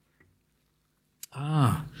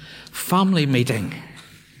Family meeting.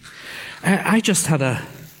 I just had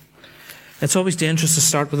it's always dangerous to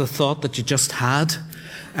start with a thought that you just had.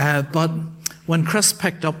 But when Chris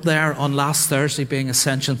picked up there on last Thursday, being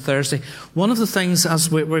Ascension Thursday, one of the things,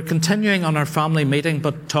 as we're continuing on our family meeting,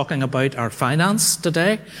 but talking about our finance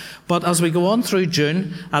today, but as we go on through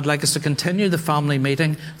June, I'd like us to continue the family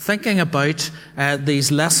meeting, thinking about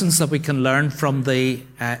these lessons that we can learn from the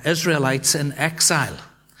Israelites in exile,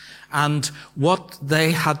 and what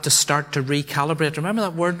they had to start to recalibrate. Remember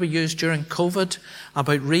that word we used during COVID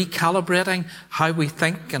about recalibrating how we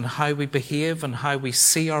think and how we behave and how we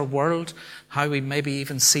see our world, how we maybe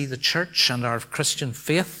even see the church and our Christian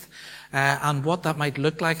faith, and what that might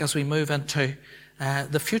look like as we move into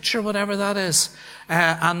the future, whatever that is.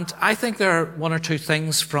 And I think there are one or two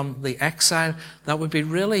things from the exile that would be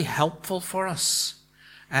really helpful for us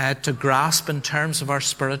to grasp in terms of our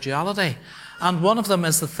spirituality. And one of them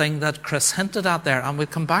is the thing that Chris hinted at there, and we'll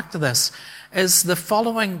come back to this, is the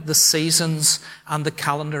following the seasons and the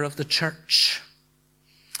calendar of the church.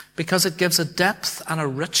 Because it gives a depth and a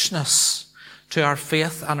richness to our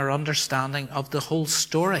faith and our understanding of the whole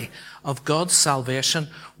story of God's salvation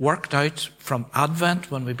worked out from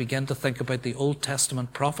Advent, when we begin to think about the Old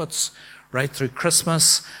Testament prophets, right through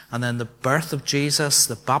Christmas, and then the birth of Jesus,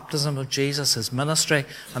 the baptism of Jesus, his ministry,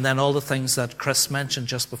 and then all the things that Chris mentioned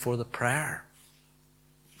just before the prayer.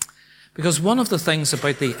 Because one of the things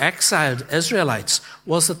about the exiled Israelites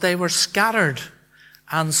was that they were scattered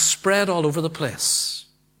and spread all over the place.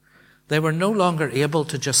 They were no longer able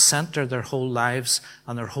to just center their whole lives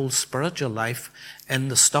and their whole spiritual life in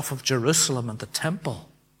the stuff of Jerusalem and the temple.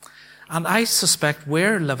 And I suspect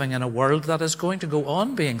we're living in a world that is going to go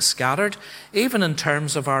on being scattered, even in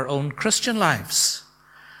terms of our own Christian lives.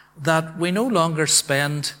 That we no longer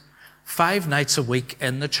spend 5 nights a week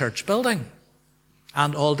in the church building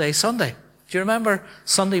and all day Sunday. Do you remember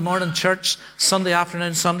Sunday morning church, Sunday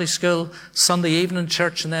afternoon Sunday school, Sunday evening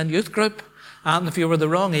church, and then youth group? And if you were the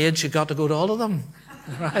wrong age, you got to go to all of them,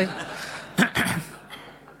 right?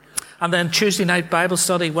 And then Tuesday night Bible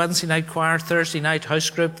study, Wednesday night choir, Thursday night house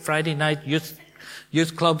group, Friday night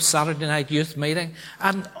youth club, Saturday night youth meeting.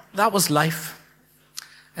 And that was life.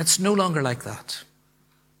 It's no longer like that.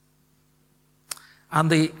 And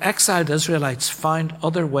the exiled Israelites found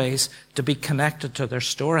other ways to be connected to their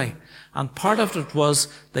story. And part of it was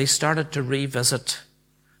they started to revisit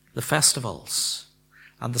the festivals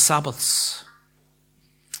and the Sabbaths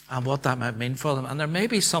and what that might mean for them. And there may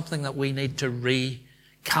be something that we need to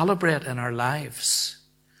recalibrate in our lives,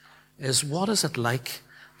 is what is it like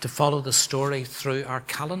to follow the story through our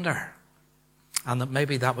calendar? And that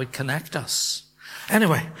maybe that would connect us.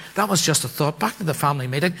 Anyway, that was just a thought. Back to the family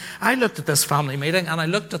meeting. I looked at this family meeting and I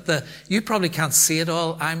looked at you probably can't see it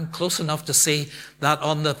all. I'm close enough to see that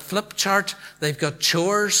on the flip chart, they've got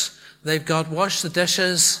chores. They've got wash the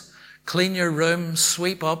dishes, clean your room,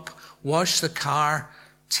 sweep up, wash the car,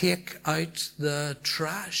 take out the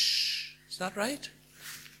trash. Is that right?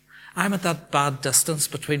 I'm at that bad distance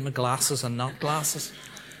between my glasses and not glasses.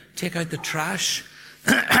 Take out the trash.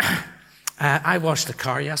 I washed the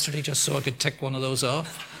car yesterday just so I could tick one of those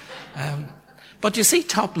off. But you see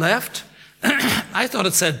top left, I thought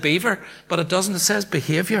it said beaver, but it doesn't. It says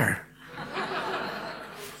behaviour.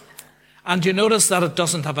 And you notice that it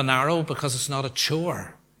doesn't have an arrow because it's not a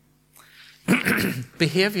chore.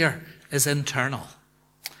 Behaviour is internal.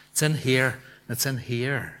 It's in here, it's in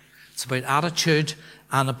here. It's about attitude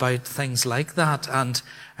and about things like that. And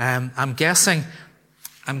I'm guessing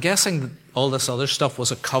all this other stuff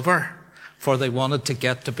was a cover for they wanted to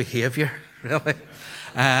get to behaviour, really,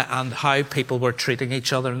 and how people were treating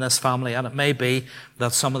each other in this family. And it may be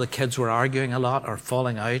that some of the kids were arguing a lot or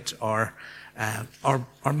falling out or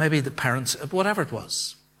maybe the parents, whatever it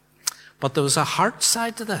was. But there was a heart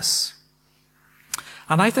side to this.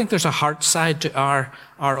 And I think there's a heart side to our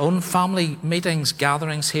own family meetings,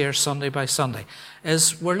 gatherings here Sunday by Sunday,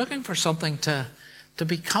 is we're looking for something to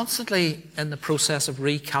be constantly in the process of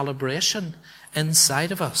recalibration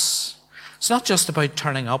inside of us. It's not just about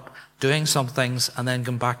turning up, doing some things, and then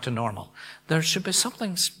going back to normal. There should be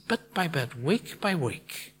something bit by bit, week by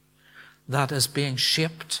week, that is being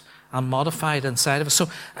shaped and modified inside of us. So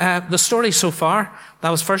the story so far, that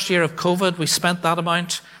was first year of COVID. We spent that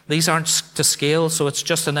amount. These aren't to scale, so it's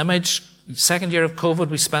just an image. Second year of COVID,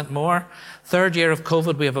 we spent more. Third year of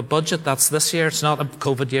COVID, we have a budget. That's this year. It's not a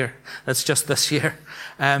COVID year. It's just this year.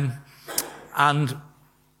 And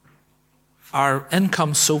our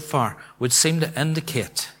income so far would seem to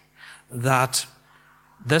indicate that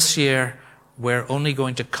this year we're only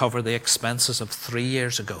going to cover the expenses of 3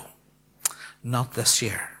 years ago, not this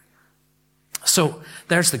year. So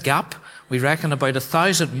there's the gap. We reckon about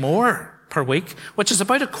 1,000 more per week, which is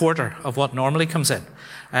about a quarter of what normally comes in.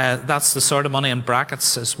 That's the sort of money in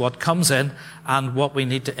brackets is what comes in and what we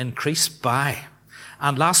need to increase by.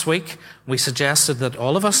 And last week, we suggested that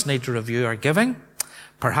all of us need to review our giving,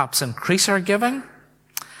 perhaps increase our giving,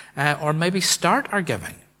 or maybe start our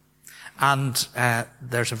giving. And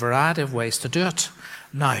there's a variety of ways to do it.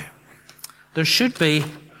 Now, there should be,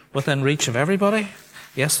 within reach of everybody,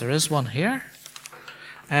 yes, there is one here,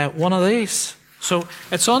 one of these. So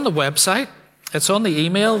it's on the website. It's on the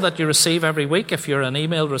email that you receive every week if you're an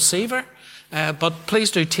email receiver. But please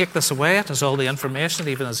do take this away. It has all the information.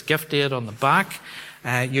 It even has gift aid on the back.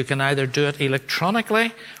 You can either do it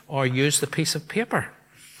electronically or use the piece of paper.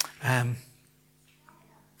 And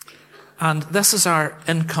this is our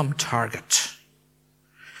income target.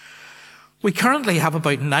 We currently have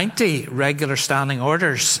about 90 regular standing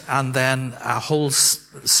orders and then a whole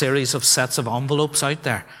series of sets of envelopes out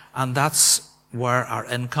there. And that's where our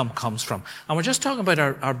income comes from. And we're just talking about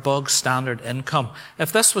our bog standard income.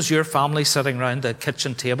 If this was your family sitting around the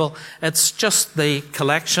kitchen table, it's just the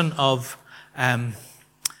collection of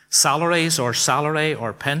salaries or salary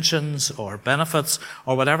or pensions or benefits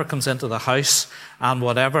or whatever comes into the house and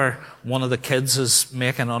whatever one of the kids is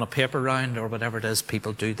making on a paper round or whatever it is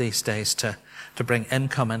people do these days to bring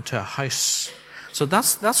income into a house. So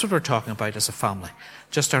that's what we're talking about as a family,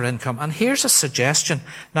 just our income. And here's a suggestion.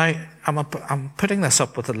 Now, I'm putting this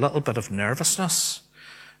up with a little bit of nervousness.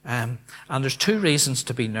 And there's two reasons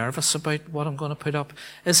to be nervous about what I'm going to put up.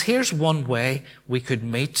 Here's one way we could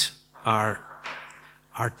meet our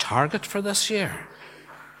target for this year.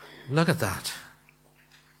 Look at that.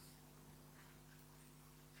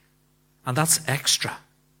 And that's extra.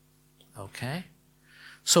 Okay?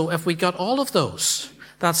 So if we got all of those,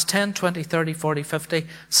 that's 10, 20, 30, 40, 50,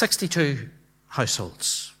 62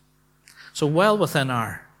 households. So well within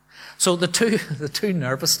our... So the two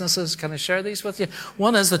nervousnesses, can I share these with you?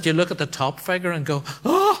 One is that you look at the top figure and go,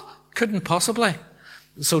 oh, couldn't possibly.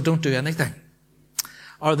 So don't do anything.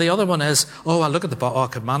 Or the other one is, I look at the bottom, I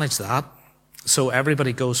could manage that. So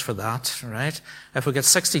everybody goes for that, right? If we get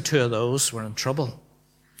 62 of those, we're in trouble.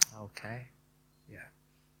 Okay. Yeah.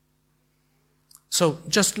 So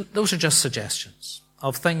those are just suggestions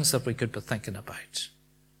of things that we could be thinking about.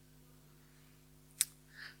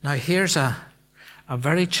 Now here's a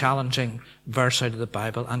very challenging verse out of the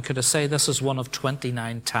Bible. And could I say this is one of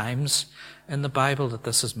 29 times in the Bible that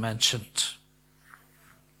this is mentioned.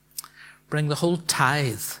 Bring the whole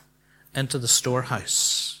tithe into the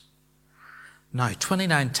storehouse. Now,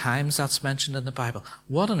 29 times that's mentioned in the Bible.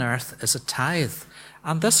 What on earth is a tithe?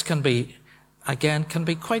 And this can be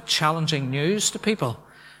quite challenging news to people,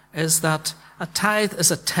 is that a tithe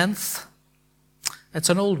is a tenth. It's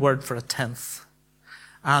an old word for a tenth.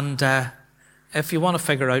 And if you want to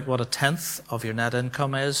figure out what a tenth of your net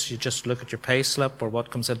income is, you just look at your pay slip or what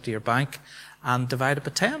comes into your bank and divide it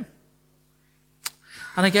by 10.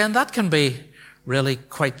 And again, that can be really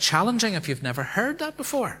quite challenging if you've never heard that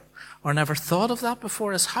before or never thought of that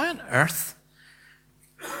before, is how on earth,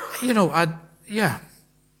 I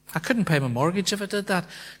couldn't pay my mortgage if I did that.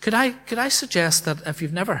 Could I suggest that if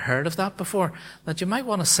you've never heard of that before, that you might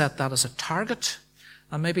want to set that as a target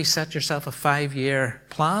and maybe set yourself a 5-year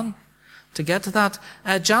plan to get to that?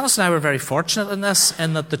 Janice and I were very fortunate in this,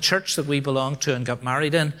 in that the church that we belonged to and got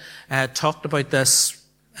married in talked about this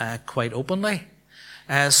quite openly.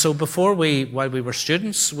 So while we were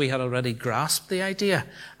students, we had already grasped the idea.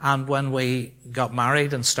 And when we got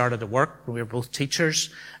married and started to work, we were both teachers,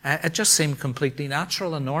 it just seemed completely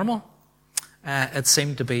natural and normal. It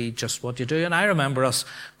seemed to be just what you do. And I remember us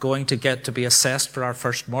going to get to be assessed for our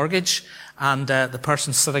first mortgage, and the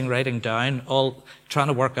person sitting writing down, all trying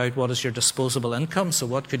to work out what is your disposable income, so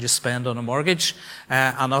what could you spend on a mortgage,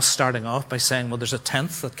 and us starting off by saying, well, there's a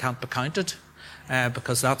tenth that can't be counted.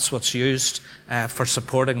 Because that's what's used for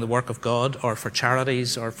supporting the work of God or for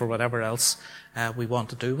charities or for whatever else we want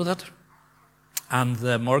to do with it. And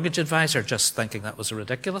the mortgage advisor just thinking that was a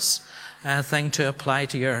ridiculous thing to apply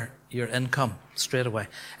to your income straight away.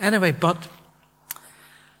 Anyway, but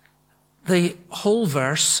the whole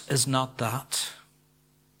verse is not that.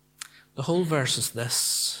 The whole verse is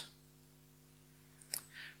this.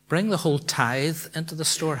 Bring the whole tithe into the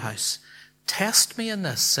storehouse. Test me in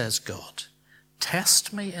this, says God.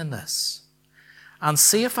 Test me in this, and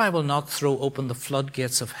see if I will not throw open the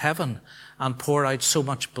floodgates of heaven and pour out so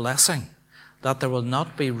much blessing that there will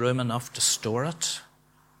not be room enough to store it.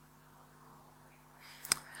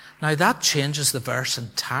 Now that changes the verse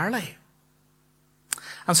entirely.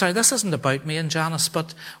 I'm sorry, this isn't about me and Janice,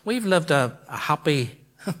 but we've lived a happy,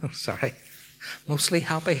 mostly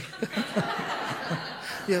happy.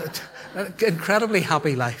 An incredibly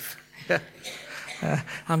happy life.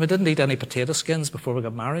 And we didn't eat any potato skins before we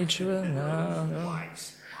got married. No. I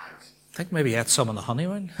think maybe ate some on the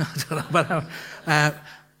honeymoon. I don't know. But,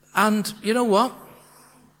 and you know what?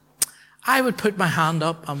 I would put my hand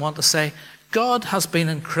up and want to say, God has been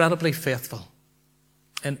incredibly faithful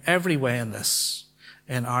in every way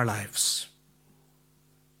in our lives.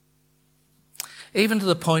 Even to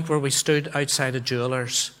the point where we stood outside a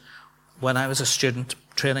jeweller's when I was a student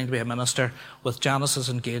training to be a minister with Janice's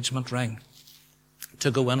engagement ring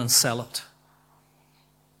to go in and sell it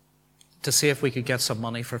to see if we could get some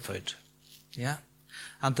money for food. Yeah?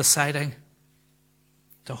 And deciding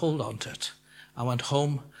to hold on to it. I went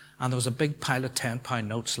home and there was a big pile of £10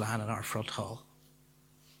 notes lying in our front hall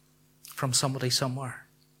from somebody somewhere.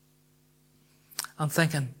 I'm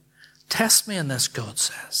thinking, test me in this, God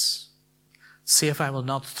says. See if I will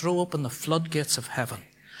not throw open the floodgates of heaven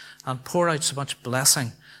and pour out so much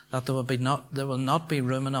blessing that there will not be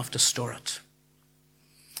room enough to store it.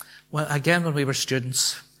 Well, again, when we were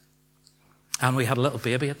students and we had a little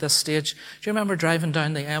baby at this stage, do you remember driving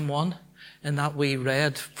down the M1 in that wee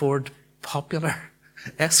red Ford Popular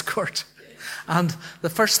Escort? And the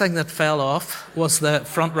first thing that fell off was the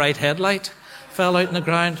front right headlight. Fell out in the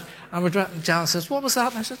ground. And we're driving. Janice says, what was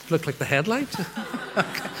that? And I said, it looked like the headlight.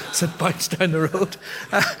 Okay. So it bounced down the road.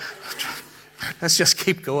 Let's just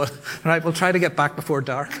keep going. Right, we'll try to get back before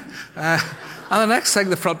dark. And the next thing,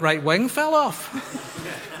 the front right wing fell off.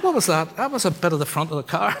 What was that? That was a bit of the front of the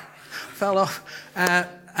car. Fell off.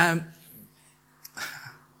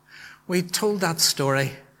 We told that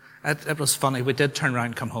story. It was funny. We did turn around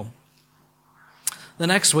and come home. The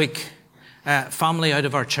next week, family out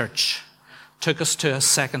of our church took us to a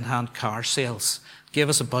second-hand car sales, gave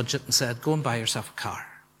us a budget and said, go and buy yourself a car.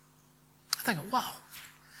 I think, wow,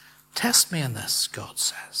 test me in this, God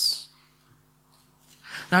says.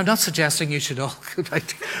 Now, I'm not suggesting you should all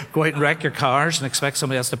go out and wreck your cars and expect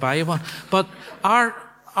somebody else to buy you one, but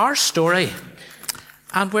our story,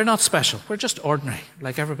 and we're not special, we're just ordinary,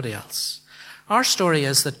 like everybody else. Our story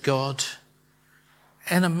is that God,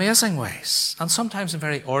 in amazing ways, and sometimes in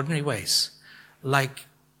very ordinary ways, like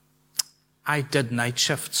I did night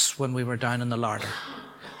shifts when we were down in the larder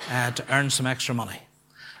to earn some extra money.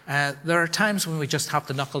 There are times when we just have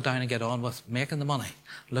to knuckle down and get on with making the money,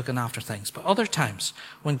 looking after things. But other times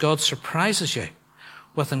when God surprises you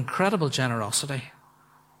with incredible generosity.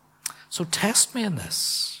 So test me in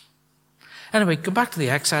this. Anyway, go back to the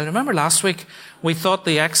exile. Remember last week we thought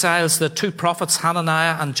the exiles, the two prophets,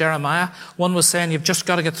 Hananiah and Jeremiah, one was saying you've just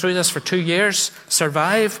got to get through this for 2 years,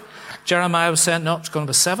 survive. Jeremiah was saying, no, it's going to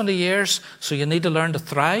be 70 years, so you need to learn to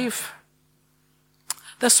thrive.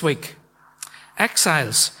 This week,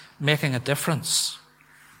 exiles making a difference.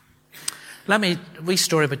 Wee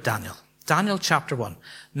story about Daniel. Daniel chapter 1.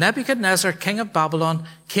 Nebuchadnezzar, king of Babylon,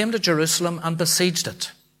 came to Jerusalem and besieged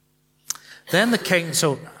it. Then the king,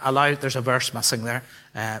 there's a verse missing there,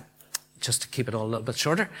 just to keep it all a little bit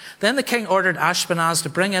shorter. Then the king ordered Ashpenaz to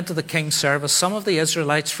bring into the king's service some of the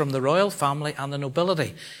Israelites from the royal family and the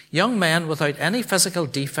nobility, young men without any physical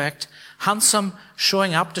defect, handsome,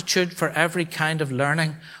 showing aptitude for every kind of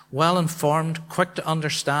learning, well-informed, quick to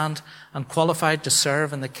understand, and qualified to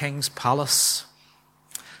serve in the king's palace.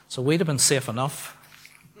 So we'd have been safe enough.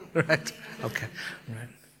 Right? Okay. Right.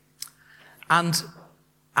 And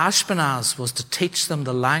Ashpenaz was to teach them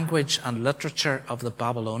the language and literature of the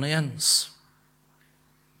Babylonians.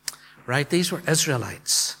 Right? These were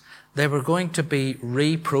Israelites. They were going to be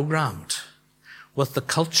reprogrammed with the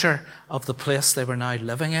culture of the place they were now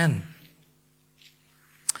living in.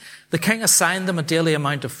 The king assigned them a daily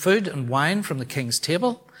amount of food and wine from the king's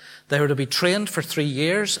table. They were to be trained for 3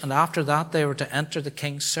 years, and after that they were to enter the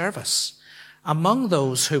king's service. Among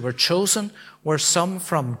those who were chosen were some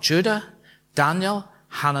from Judah, Daniel,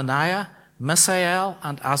 Hananiah, Mishael,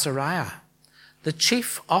 and Azariah. The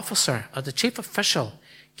chief official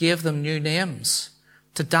gave them new names.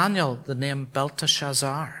 To Daniel, the name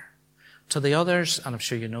Belteshazzar. To the others, and I'm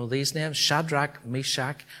sure you know these names, Shadrach,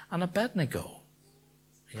 Meshach, and Abednego.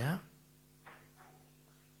 Yeah?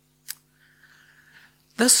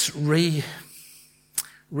 This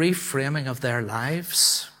reframing of their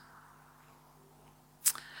lives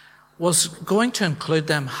was going to include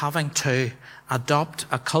them having to adopt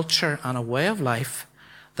a culture and a way of life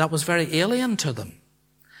that was very alien to them,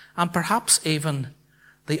 and perhaps even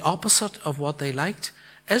the opposite of what they liked.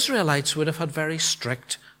 Israelites would have had very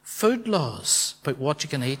strict food laws about what you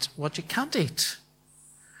can eat, what you can't eat.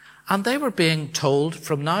 And they were being told,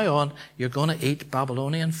 from now on, you're going to eat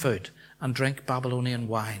Babylonian food and drink Babylonian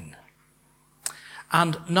wine.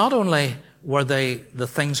 And not only were the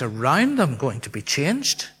things around them going to be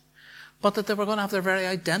changed, but that they were going to have their very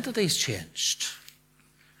identities changed.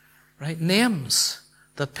 Right? Names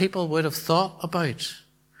that people would have thought about,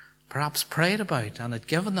 perhaps prayed about, and had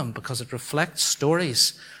given them because it reflects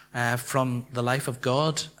stories from the life of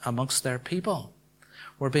God amongst their people,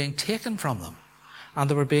 were being taken from them, and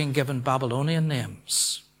they were being given Babylonian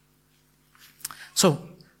names. So,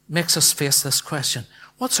 makes us face this question: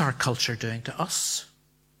 what's our culture doing to us?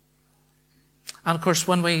 And of course,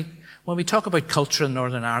 when we talk about culture in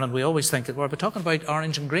Northern Ireland, we always think that we're talking about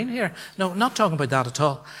orange and green here. No, not talking about that at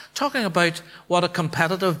all. Talking about what a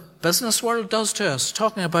competitive business world does to us.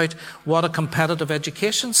 Talking about what a competitive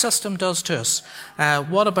education system does to us.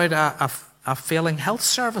 What about a failing health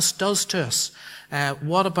service does to us.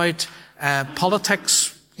 What about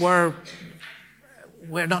politics where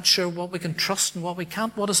we're not sure what we can trust and what we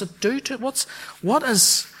can't? What does it do to it? What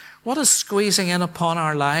is squeezing in upon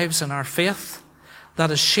our lives and our faith that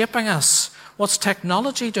is shaping us? What's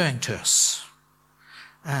technology doing to us?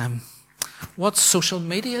 What's social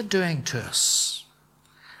media doing to us?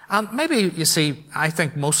 And maybe, you see, I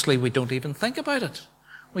think mostly we don't even think about it.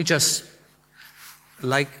 We just,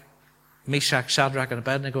 like Meshach, Shadrach, and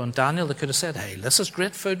Abednego and Daniel, they could have said, hey, this is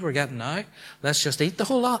great food we're getting now. Let's just eat the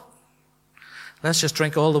whole lot. Let's just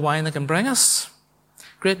drink all the wine they can bring us.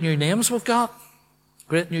 Great new names we've got.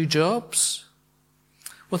 Great new jobs.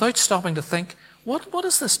 Without stopping to think, what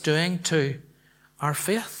is this doing to our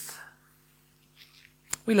faith?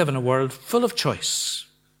 We live in a world full of choice.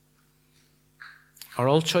 Are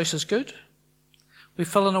all choices good? We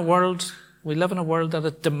live in a world that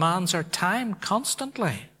it demands our time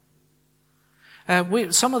constantly.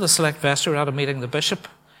 Some of the select vestry were at a meeting the bishop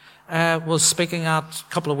was speaking at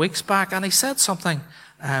a couple of weeks back, and he said something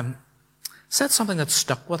that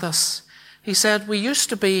stuck with us. He said, we used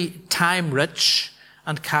to be time rich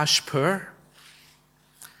and cash poor.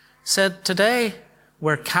 He said, today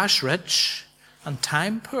we're cash rich and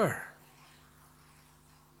time poor.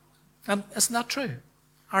 And isn't that true?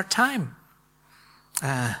 Our time.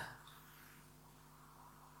 The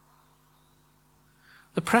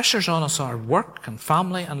pressures on us are work and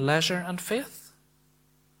family and leisure and faith.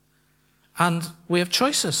 And we have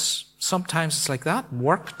choices. Sometimes it's like that.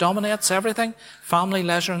 Work dominates everything. Family,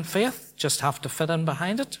 leisure and faith just have to fit in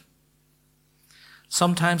behind it.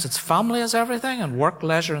 Sometimes it's family is everything, and work,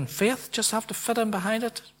 leisure and faith just have to fit in behind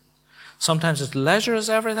it. Sometimes it's leisure is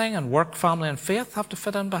everything, and work, family and faith have to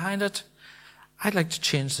fit in behind it. I'd like to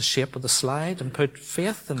change the shape of the slide and put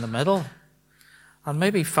faith in the middle. And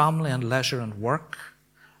maybe family and leisure and work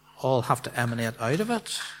all have to emanate out of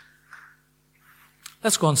it.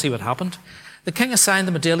 Let's go and see what happened. The king assigned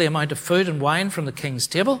them a daily amount of food and wine from the king's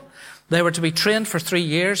table. They were to be trained for 3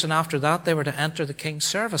 years, and after that they were to enter the king's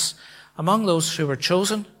service. Among those who were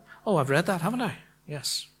chosen, I've read that, haven't I?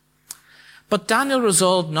 Yes. But Daniel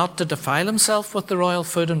resolved not to defile himself with the royal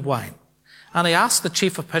food and wine, and he asked the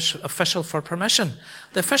chief official for permission.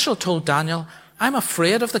 The official told Daniel, I'm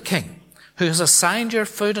afraid of the king, who has assigned your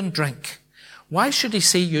food and drink. Why should he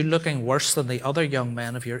see you looking worse than the other young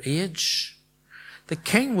men of your age? The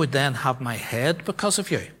king would then have my head because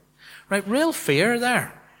of you. Right, real fear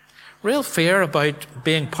there. Real fear about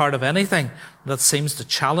being part of anything that seems to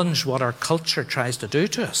challenge what our culture tries to do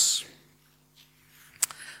to us.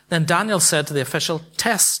 Then Daniel said to the official,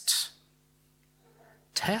 test.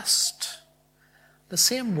 Test. The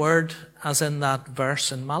same word as in that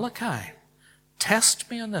verse in Malachi. Test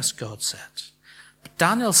me on this, God said. But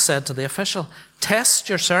Daniel said to the official, test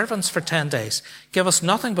your servants for 10 days. Give us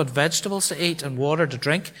nothing but vegetables to eat and water to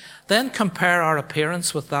drink. Then compare our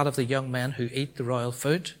appearance with that of the young men who eat the royal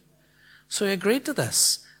food. So he agreed to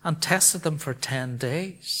this and tested them for 10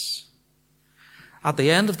 days. At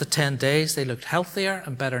the end of the 10 days, they looked healthier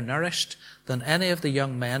and better nourished than any of the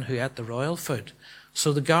young men who ate the royal food.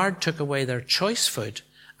 So the guard took away their choice food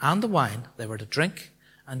and the wine they were to drink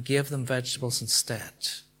and gave them vegetables instead.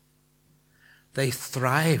 They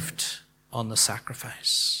thrived on the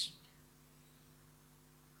sacrifice.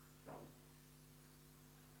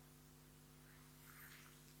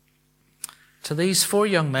 To these 4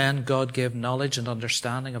 young men, God gave knowledge and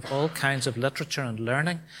understanding of all kinds of literature and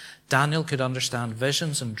learning. Daniel could understand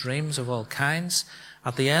visions and dreams of all kinds.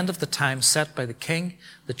 At the end of the time set by the king,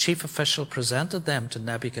 the chief official presented them to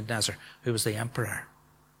Nebuchadnezzar, who was the emperor.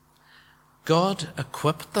 God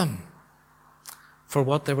equipped them for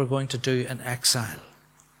what they were going to do in exile.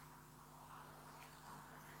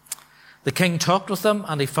 The king talked with them,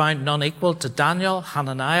 and he found none equal to Daniel,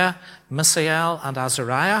 Hananiah, Mishael, and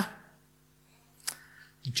Azariah.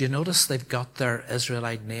 Did you notice they've got their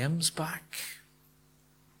Israelite names back?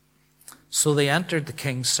 So they entered the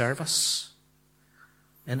king's service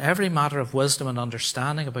In every matter of wisdom and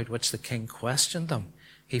understanding about which the king questioned them,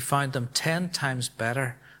 he found them 10 times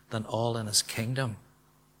better than all in his kingdom.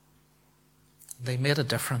 They made a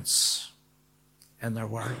difference in their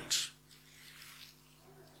world.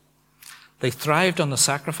 They thrived on the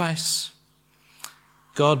sacrifice.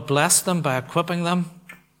 God blessed them by equipping them,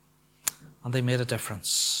 and they made a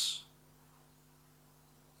difference.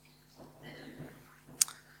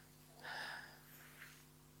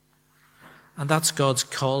 And that's God's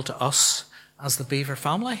call to us as the Beaver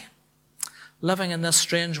family, living in this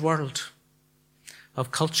strange world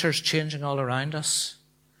of cultures changing all around us,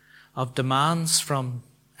 of demands from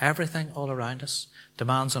everything all around us,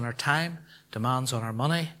 demands on our time, demands on our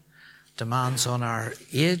money, demands on our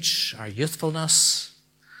age, our youthfulness,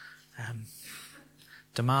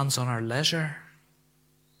 demands on our leisure.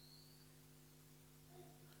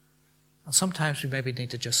 And sometimes we maybe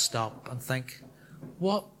need to just stop and think,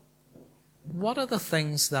 what are the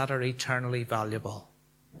things that are eternally valuable?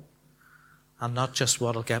 And not just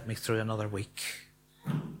what will get me through another week.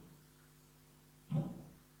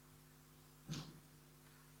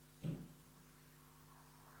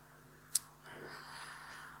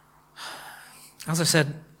 As I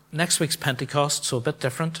said, next week's Pentecost, so a bit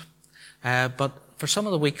different. But for some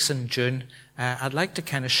of the weeks in June, I'd like to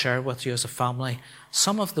kind of share with you as a family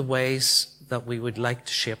some of the ways that we would like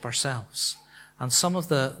to shape ourselves and some of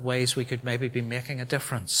the ways we could maybe be making a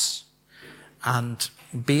difference and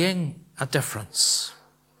being a difference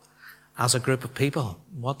as a group of people,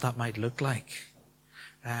 what that might look like.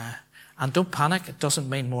 And don't panic, it doesn't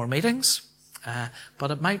mean more meetings, but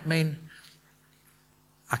it might mean,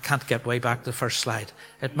 I can't get way back to the first slide,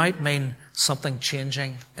 it might mean something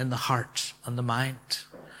changing in the heart and the mind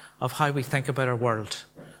of how we think about our world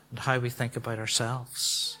and how we think about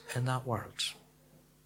ourselves in that world.